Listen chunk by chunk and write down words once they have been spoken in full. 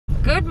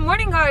Good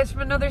morning guys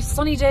from another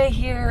sunny day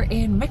here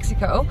in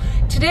Mexico.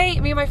 Today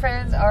me and my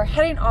friends are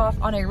heading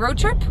off on a road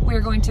trip.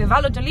 We're going to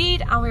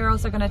Valladolid and we're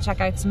also going to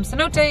check out some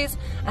cenotes,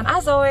 and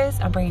as always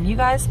I'm bringing you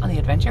guys on the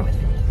adventure with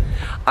me.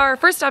 Our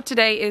first stop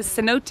today is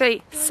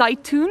Cenote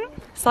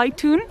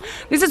Saytun.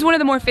 This is one of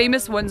the more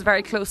famous ones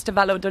very close to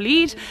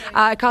Valladolid.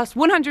 It costs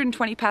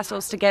 120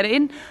 pesos to get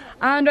in,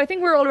 and I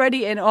think we're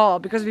already in awe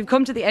because we've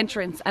come to the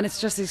entrance and it's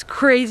just these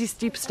crazy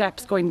steep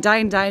steps going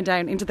down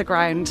into the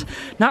ground.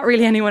 Not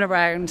really anyone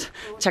around.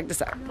 Check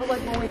this out.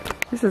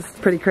 This is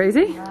pretty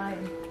crazy.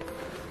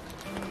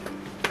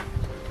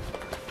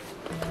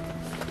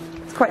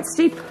 It's quite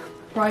steep.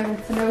 Private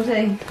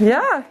cenote.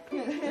 Yeah.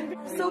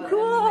 So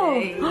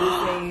cool.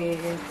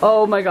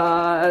 Oh my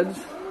god.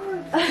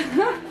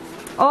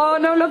 Oh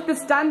no, look, the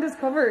stand is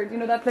covered. You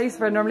know that place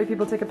where normally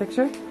people take a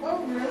picture?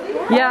 Oh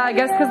really? Yeah, I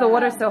guess because the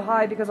water's so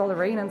high because all the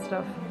rain and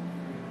stuff.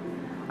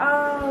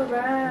 Oh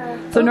right.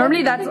 So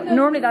normally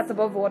that's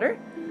above water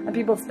and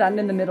people stand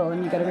in the middle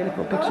and you get a really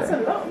cool picture. That's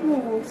a lot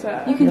more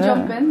water. You can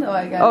jump in though,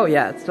 I guess. Oh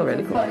yeah, it's still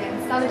really cool.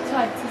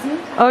 Stalactites, isn't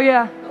it? Oh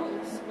yeah.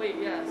 Wait,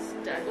 yes,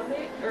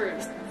 stalagmite or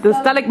The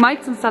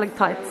stalagmites and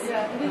stalactites.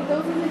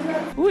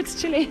 Yeah. Ooh,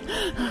 it's chilly.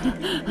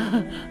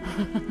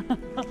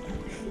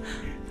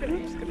 I'm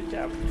just gonna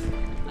jump.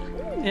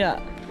 Yeah.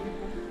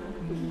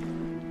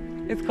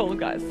 It's cold,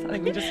 guys. I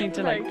think we just need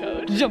to like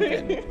jump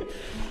in.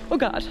 Oh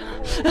god.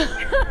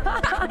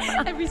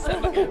 Every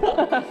summer.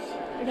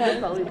 Okay,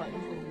 probably not.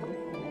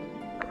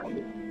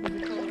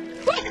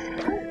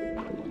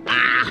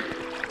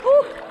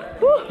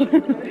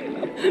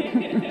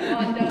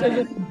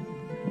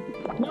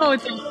 No,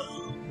 it's.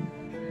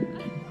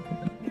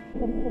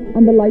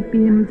 And the light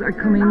beams are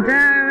coming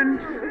down,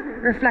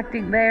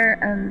 reflecting there,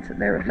 and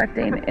they're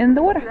reflecting in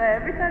the water.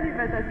 Every time you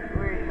bet that's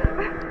weird.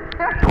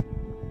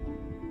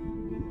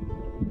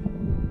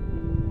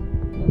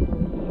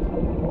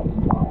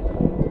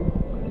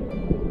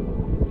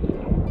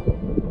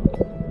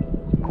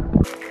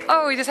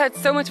 Oh, we just had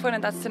so much fun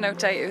at that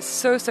cenote. It was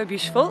so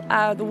beautiful.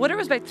 The water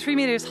was about 3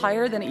 meters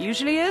higher than it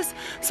usually is,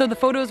 so the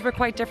photos were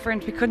quite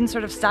different. We couldn't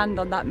sort of stand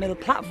on that middle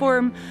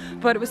platform,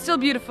 but it was still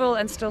beautiful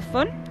and still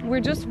fun.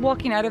 We're just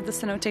walking out of the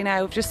cenote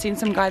now. We've just seen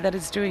some guy that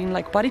is doing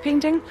like body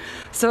painting.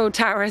 So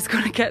Tara is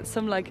going to get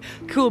some like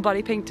cool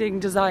body painting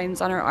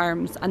designs on her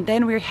arms, and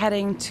then we're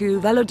heading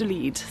to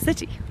Valladolid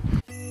city.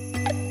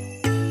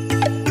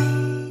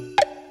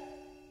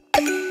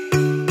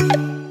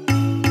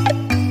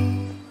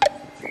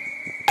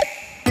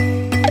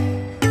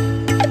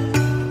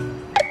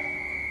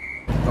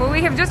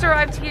 We have just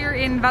arrived here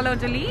in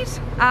Valladolid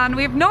and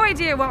we have no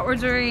idea what we're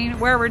doing,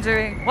 where we're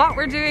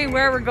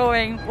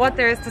going, what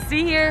there is to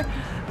see here.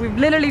 We've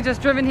literally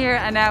just driven here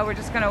and now we're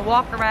just going to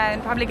walk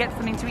around, probably get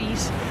something to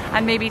eat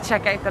and maybe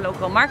check out the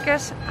local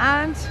market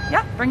and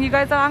yeah, bring you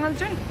guys along on the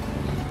journey.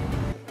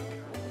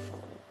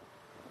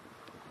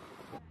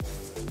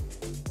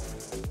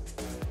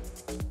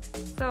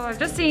 So I've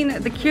just seen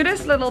the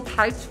cutest little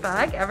pouch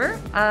bag ever.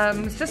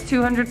 It's just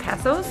 200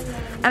 pesos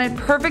and it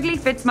perfectly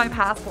fits my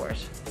passport.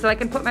 So I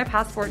can put my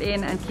passport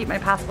in and keep my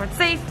passport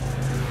safe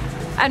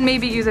and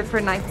maybe use it for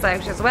nights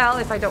out as well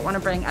if I don't want to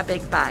bring a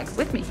big bag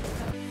with me.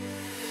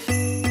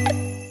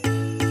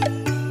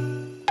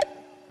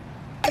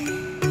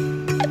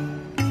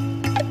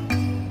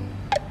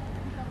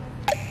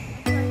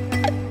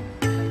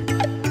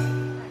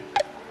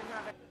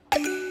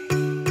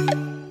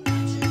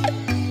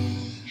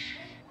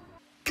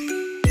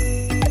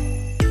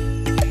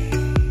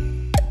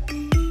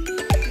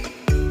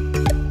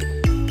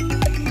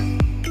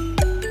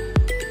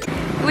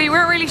 We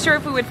weren't really sure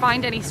if we would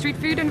find any street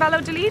food in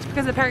Valladolid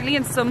because apparently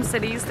in some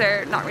cities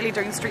they're not really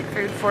doing street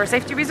food for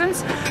safety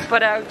reasons,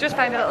 but just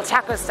found a little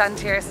taco stand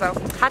here, so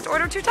had to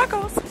order 2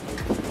 tacos.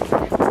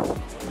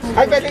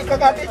 ¿Hay pedido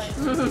cabbage?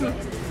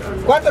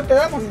 ¿Cuánto te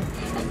damos?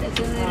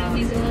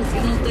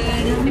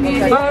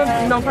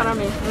 No para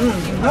mí.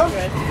 ¿No?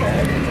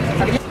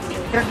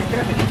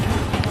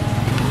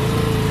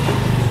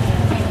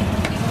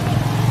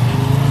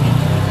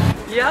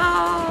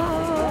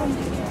 Yeah.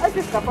 Hay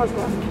que escapar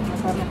con.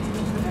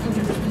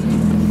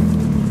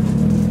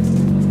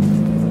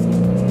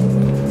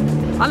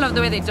 I love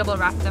the way they double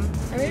wrap them.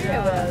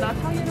 That's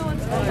how you know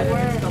it's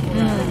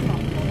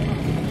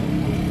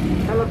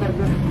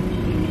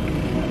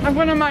I'm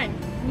gonna mine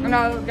and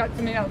I'll get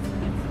something else.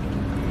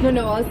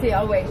 No, I'll see,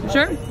 I'll wait.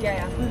 Sure?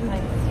 Yeah.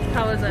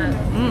 How is it?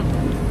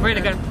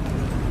 Really good.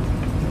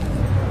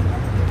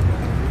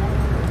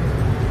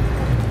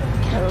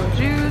 Carrot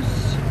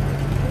juice,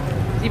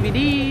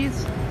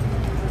 DVDs.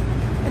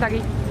 Hey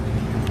doggy.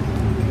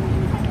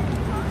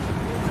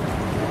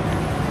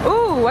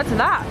 Ooh, what's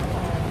that?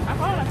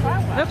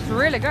 Looks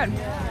really good.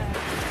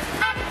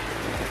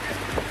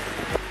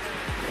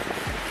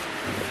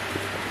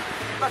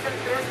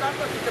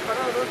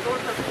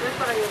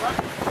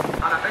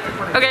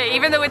 Okay,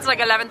 even though it's like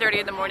 11:30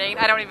 in the morning,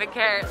 I don't even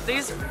care.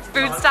 These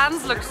food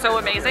stands look so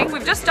amazing.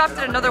 We've just stopped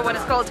at another one.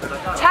 It's called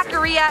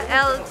Taqueria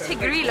El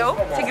Tigrillo,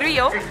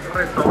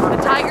 the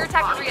Tiger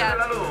Taqueria.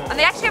 And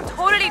they actually have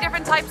totally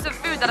different types of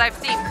food that I've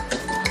seen.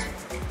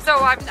 So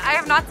I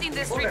have not seen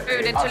this street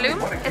food in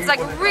Tulum. It's like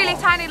a really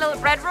tiny little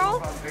bread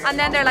roll, and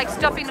then they're like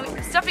stuffing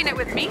it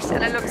with meat,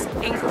 and it looks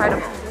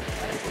incredible.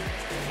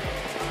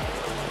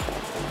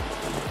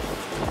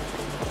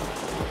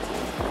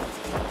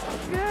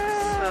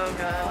 So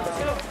good.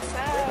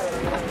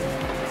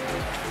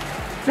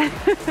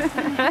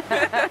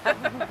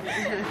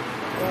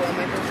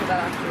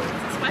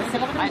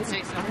 I'd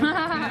say so.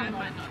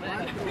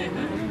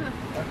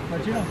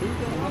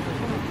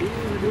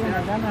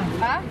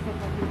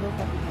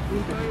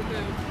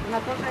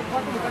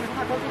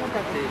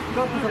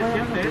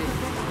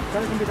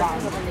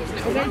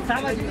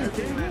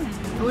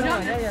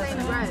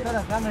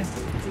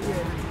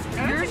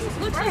 Yours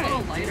looks a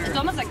little lighter. It's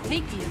almost like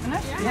cakey, isn't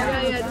it?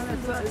 Yeah, this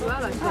is as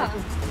well, I think.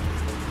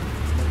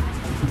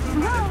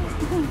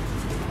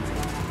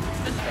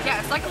 Yeah,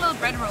 it's like a little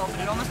bread roll, but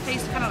it almost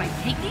tastes kind of like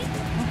cakey.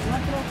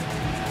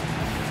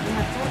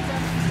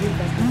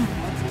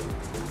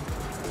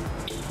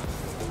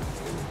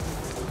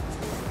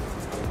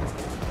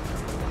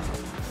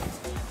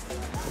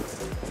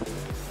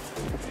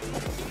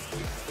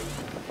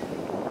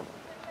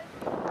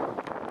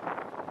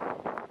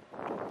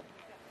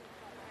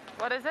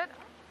 What is it?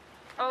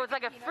 Oh, it's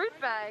like a fruit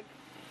bag.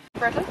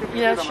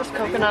 Yeah, it's just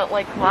coconut,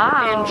 like,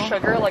 Wow. and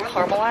sugar, like,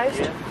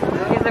 caramelized.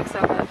 These look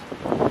so good.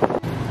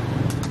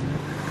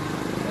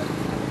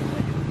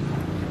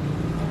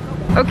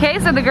 Okay,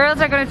 so the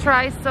girls are going to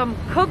try some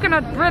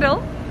coconut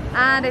brittle,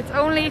 and it's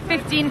only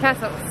 15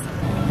 pesos.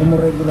 Como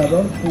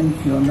regulador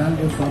funcional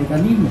de su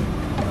organismo.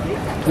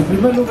 En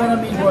primer lugar,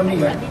 amigo,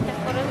 amiga,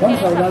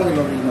 vamos a hablar de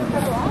los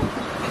riñones.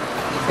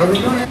 Los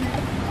riñones.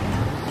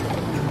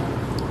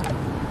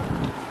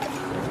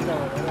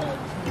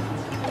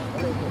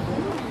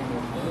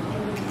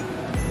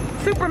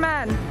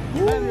 Superman!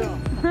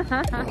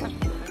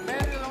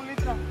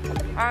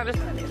 Ah, this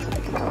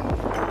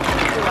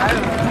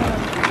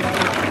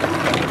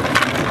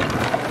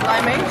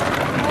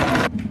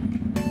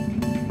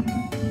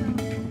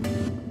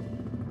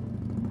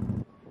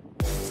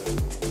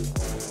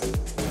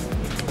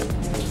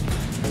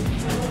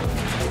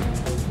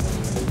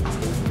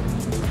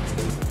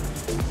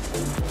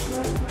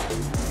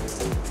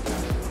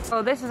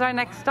So this is our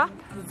next stop,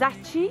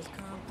 Zaci.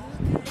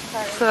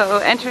 So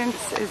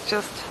entrance is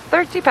just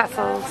 30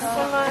 pesos.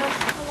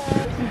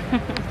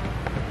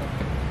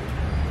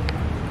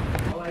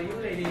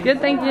 Good,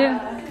 thank you.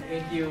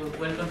 Thank you.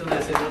 Welcome to the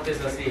Cenote,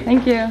 Zaci.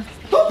 Thank you.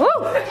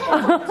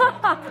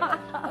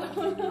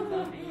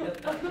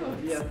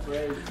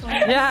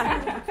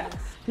 Yeah,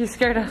 you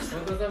scared us.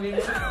 Photos,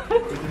 amigos?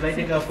 Would you like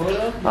to take a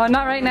photo? Oh,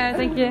 not right now,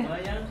 thank you.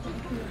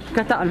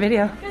 Got that on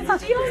video. You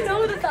don't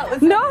know that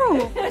was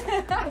No!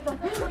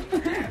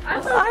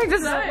 I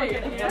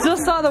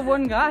just saw the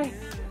one guy.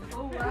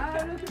 Oh wow,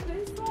 look at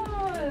this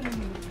one.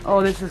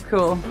 Oh, this is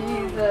cool.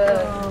 Jesus.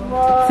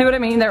 See what I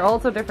mean? They're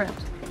all so different.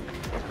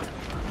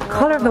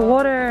 Color of the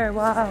water,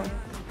 wow.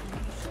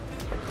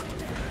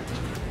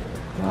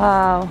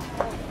 Wow.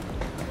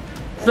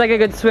 It's like a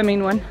good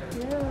swimming one.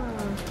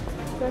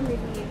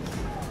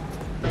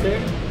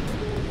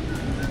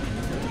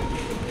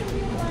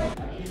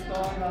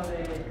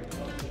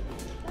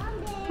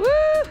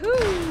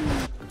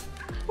 Woohoo!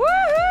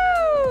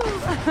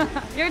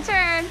 Woohoo! Your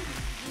turn.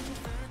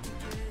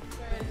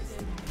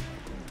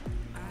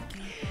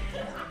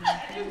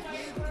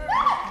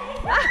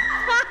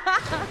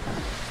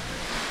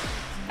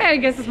 Hey, I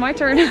guess it's my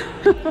turn.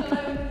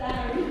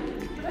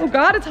 Oh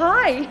God, it's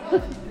high.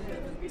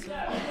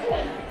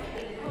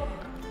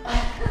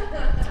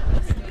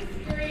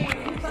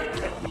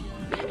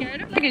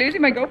 Scared of like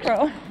losing my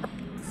GoPro.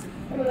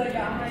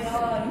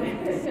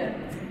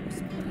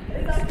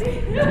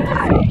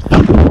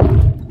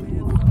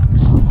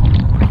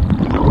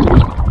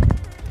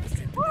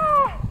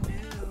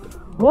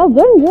 Well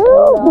done,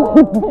 girl.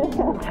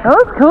 That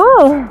was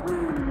cool.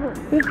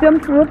 Just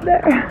jumped up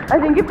there. I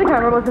think if the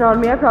camera wasn't on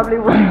me, I probably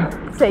would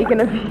have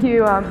taken a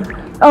few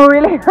Oh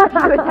really? attempts.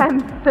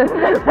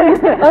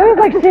 I was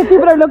like, shit,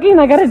 people are looking,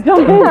 I gotta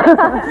jump in.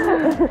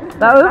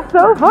 That was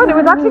so fun. It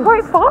was actually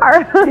quite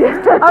far.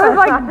 I was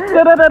like,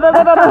 da, da, da, da,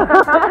 da,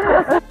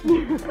 da.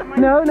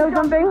 No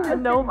jumping?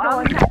 No,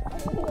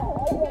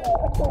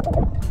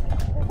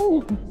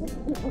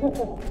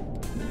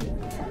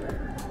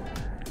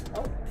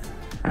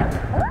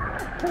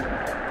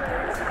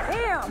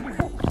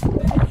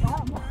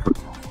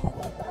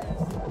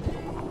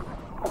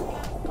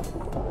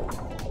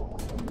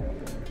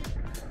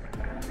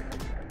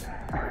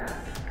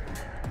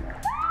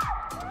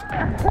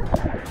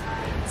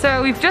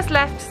 So we've just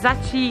left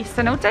Zaci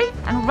Cenote,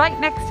 and right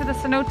next to the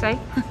cenote,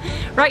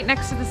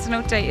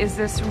 is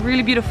this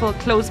really beautiful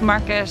clothes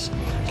market.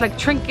 It's like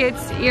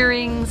trinkets,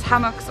 earrings,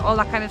 hammocks, all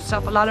that kind of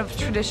stuff. A lot of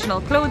traditional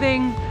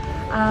clothing,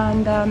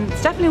 and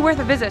it's definitely worth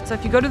a visit. So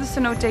if you go to the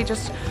cenote,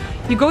 just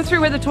you go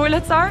through where the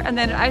toilets are, and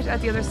then out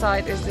at the other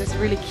side is this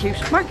really cute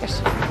market.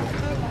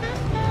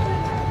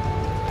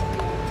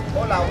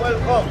 Hola,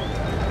 welcome.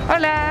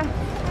 Hola.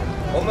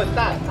 ¿Cómo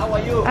estás? How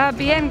are you?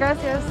 Bien,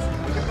 gracias.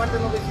 ¿Qué parte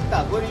nos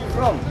visitas? Where are you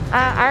from?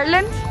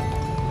 Ireland?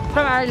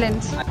 From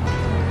Ireland.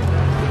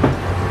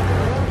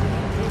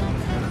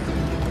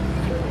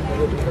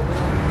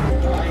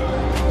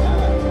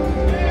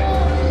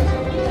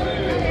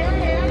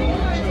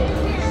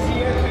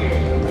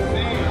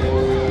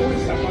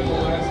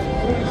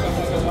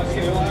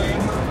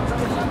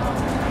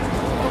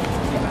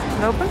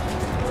 Open?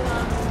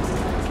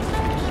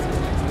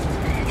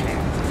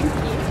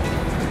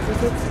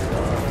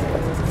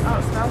 Oh,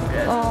 it smells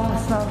good. Oh, it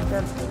smells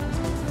good.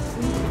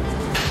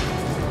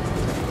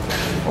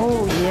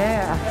 Oh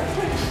yeah.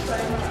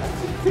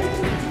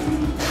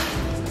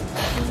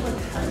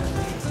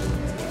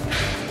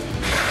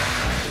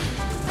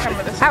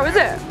 How is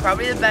it?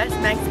 Probably the best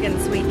Mexican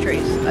sweet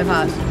treat I've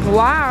had.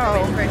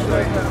 Wow. For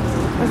sure.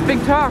 That's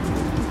big talk.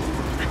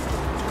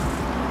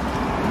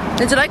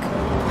 Is it like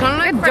kind of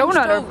like It's French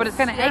donut, toast? but it's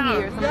kind of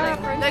eggy or something. Yeah,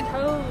 French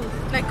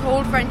toast. Like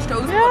cold French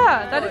toast.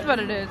 Yeah, that is what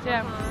it is.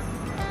 Yeah.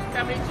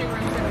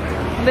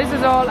 This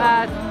is all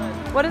at,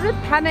 what is it?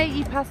 Pane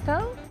y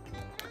pastel?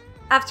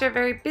 After a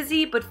very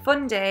busy but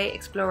fun day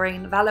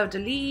exploring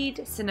Valladolid,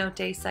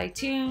 Cenote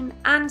Saytun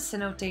and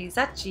Cenote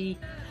Zaci,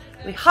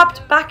 we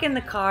hopped back in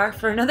the car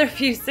for another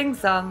few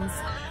sing-songs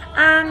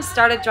and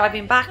started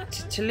driving back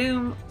to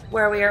Tulum,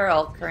 where we are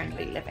all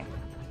currently living.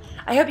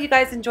 I hope you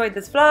guys enjoyed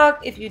this vlog.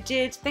 If you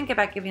did, think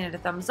about giving it a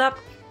thumbs up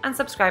and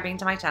subscribing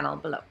to my channel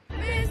below.